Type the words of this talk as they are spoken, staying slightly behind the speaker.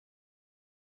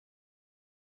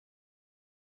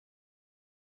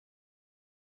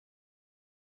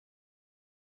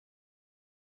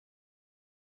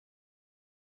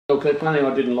Look, the one thing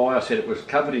I didn't lie, I said it was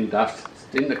covered in dust,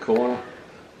 it's in the corner.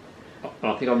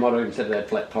 I think I might have even said it had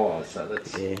flat tyres, so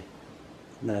that's... Yeah.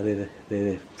 No,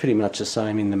 they're pretty much the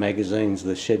same in the magazines,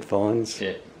 the shed finds.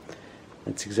 Yeah.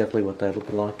 That's exactly what they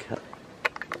look like.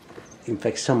 In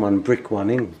fact, someone bricked one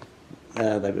in.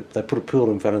 They put a pool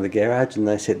in front of the garage and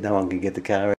they said no one can get the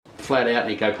car out. Flat out and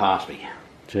he'd go past me.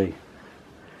 Gee.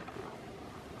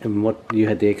 And what, you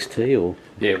had the XT or?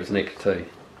 Yeah, it was an XT.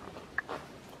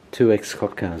 2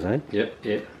 ex-cop cars, eh? Yep,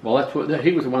 yeah. Well, that's what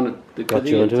he was the one that got he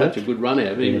you had into such it? a good run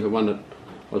out of it. He was the one that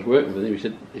I was working with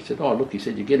him. He said, oh look, he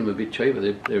said you get them a bit cheaper.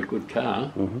 They're a good car.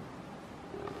 Mm-hmm.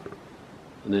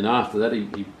 And then after that,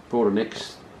 he bought an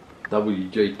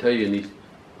XWGT and he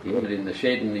put it in the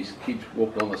shed, and his kids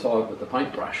walked on the side with the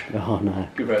paintbrush. Oh no.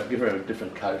 Give her a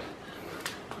different coat.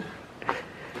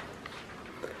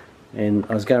 And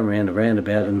I was going around a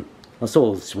roundabout and I saw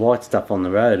all this white stuff on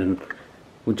the road, and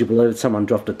would you believe it, someone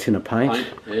dropped a tin of paint?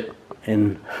 Yeah.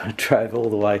 And I drove all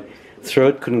the way through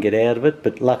it, couldn't get out of it,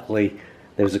 but luckily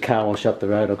there was a car wash up the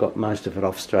road. I got most of it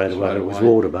off straight away. It was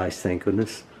water based, thank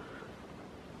goodness.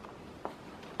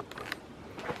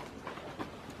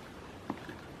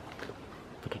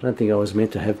 But I don't think I was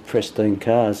meant to have pristine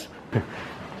cars.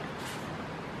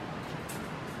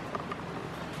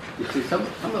 You see, some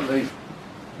of these...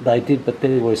 They did, but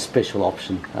they were a special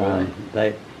option.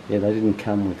 Really? They didn't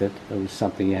come with it. It was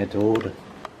something you had to order.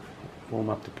 Warm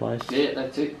up the place. Yeah,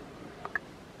 that's it.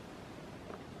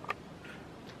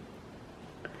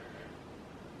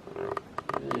 Yeah,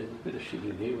 there's a bit of shit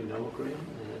in here, we know it, Graham.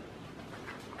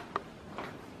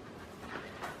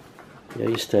 Yeah, I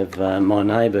used to have my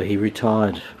neighbour, he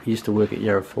retired. He used to work at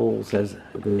Yarra Falls as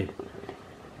the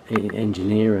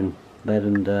engineer and that,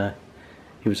 and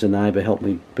he was a neighbour, helped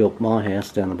me build my house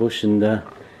down the bush, and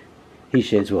his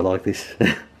sheds were like this.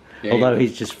 Yeah, although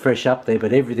he's just fresh up there,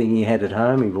 but everything he had at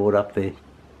home he brought up there.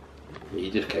 You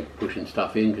just keep pushing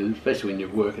stuff in, because especially when you're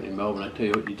working in Melbourne, I tell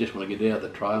you what, you just want to get out of the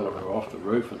trailer or off the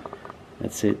roof and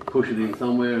That's it. push it in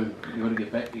somewhere, and you got to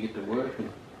get back to get to work.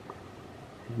 And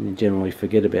you generally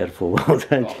forget about it for a while,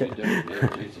 don't you? You do,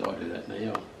 yeah, geez, I do that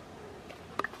now.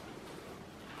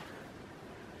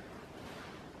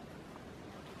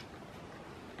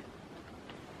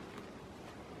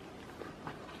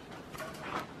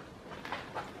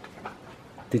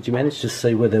 Did you manage to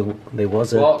see whether there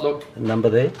was a number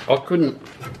there? I couldn't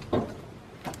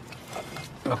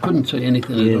see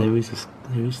anything. Yeah, there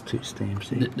is 2 stamps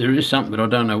there. There is something, but I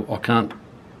don't know. I can't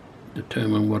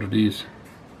determine what it is.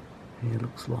 Yeah, it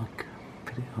looks like.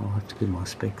 I'll have to get my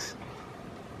specs.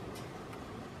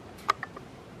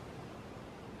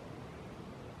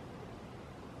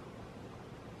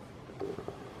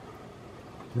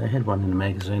 They had one in the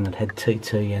magazine that had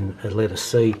TT and a letter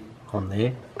C on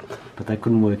there, but they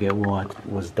couldn't work out why it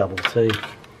was double T.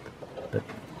 But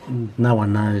no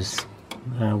one knows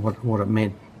what it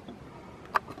meant,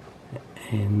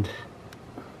 and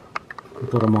I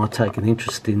thought I might take an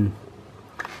interest in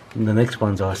the next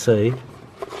ones I see.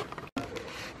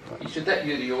 He said, that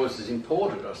ute of yours is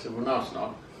imported. I said, well, no, it's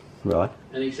not. Right.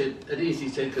 And he said, it is. He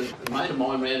said, because a mate of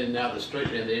mine ran in now the street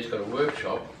down there, he's got a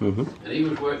workshop, Mm-hmm. and he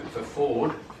was working for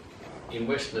Ford in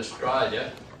Western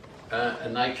Australia,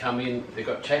 and they come in, they've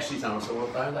got chassis on. I said, well,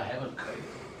 no, they haven't,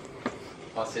 Keith.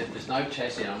 I said, there's no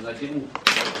chassis on them. They didn't,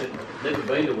 never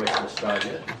been to Western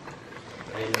Australia.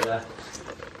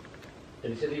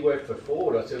 And he said he worked for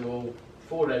Ford. I said, well,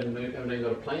 Ford haven't even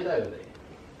got a plant over there.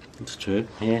 That's true,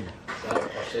 yeah. So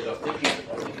I said, I think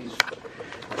he's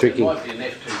Tricky. It might be an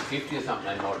F-250 or something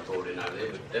they might have brought in over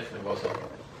there, but definitely wasn't.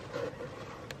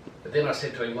 But then I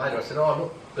said to him later, I said,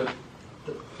 oh look,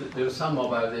 there was some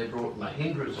mob over there brought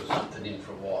Mahindras or something in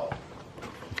for a while.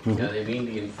 Mm-hmm. You know, them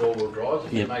Indian four-wheel drives. I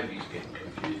said, Yep. maybe he's getting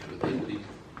confused with them.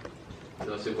 But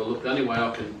and I said, well look, the only way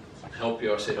I can help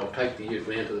you, I said, I'll take the ute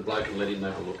round to the bloke and let him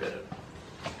have a look at it.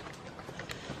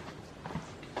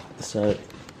 So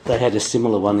they had a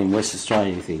similar one in West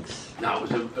Australia, he thinks? No,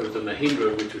 it was a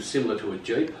Mahindra which was similar to a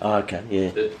Jeep. Oh, okay, yeah.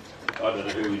 That, I don't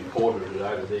know who imported it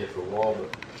over there for a while,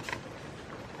 but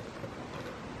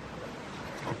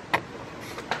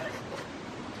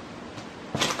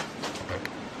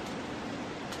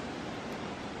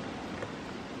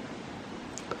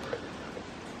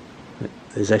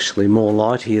There's actually more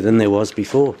light here than there was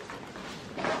before.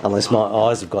 Unless my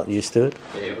eyes have gotten used to it.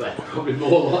 yeah, that's probably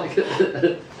more like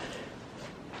it.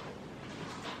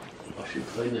 I should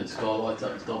clean that skylights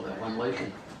up and stop that one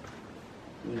leaking.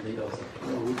 You think I was like,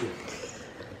 oh, would you?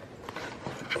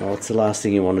 Well, it's the last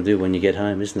thing you want to do when you get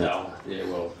home, isn't it? No, yeah,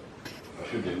 well, I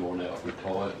should do more now. I'm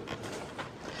retired.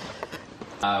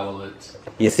 Well, it's...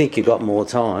 You think you got more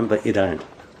time, but you don't.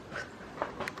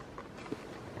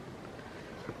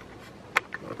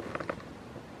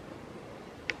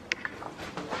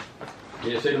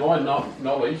 Yeah, see, to my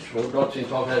knowledge, well, not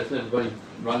since I've had, it's never been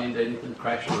run into anything,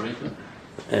 crashed or anything.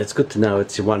 It's good to know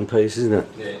it's your one piece, isn't it?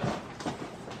 Yeah.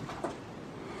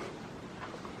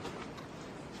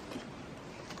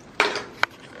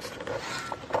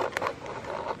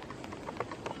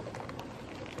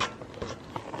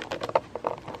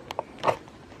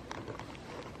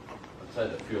 I'd say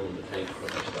the fuel in the tank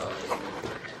when I started.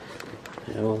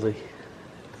 Yeah,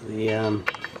 well,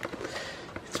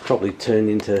 it's probably turned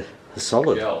into a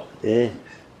solid. Gel. Yeah.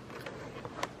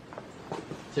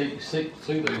 See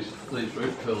these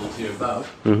roof tools here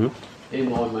above? Mm-hmm. They're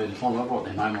 9 metres long. I've got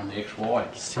their name on the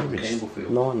XY. Serious? Campbellfield.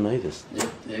 9 metres.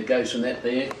 Yeah, it goes from that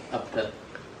there up to...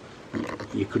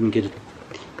 You couldn't get it.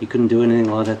 You couldn't do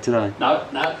anything like that today. No,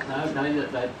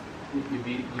 you'd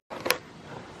be...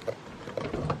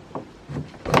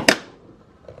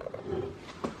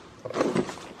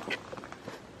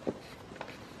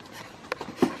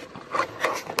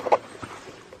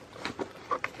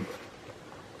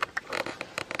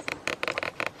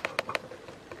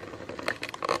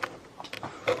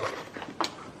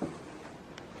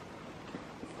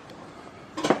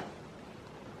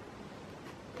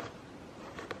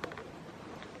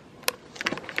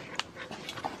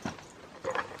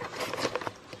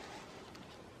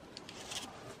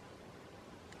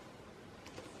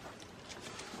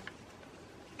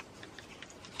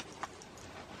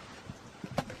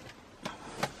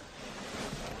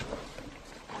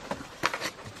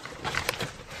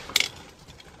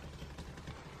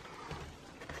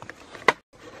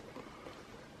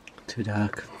 Too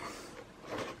dark.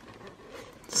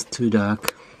 It's too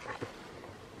dark.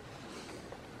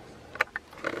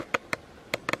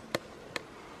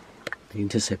 The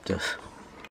Interceptor.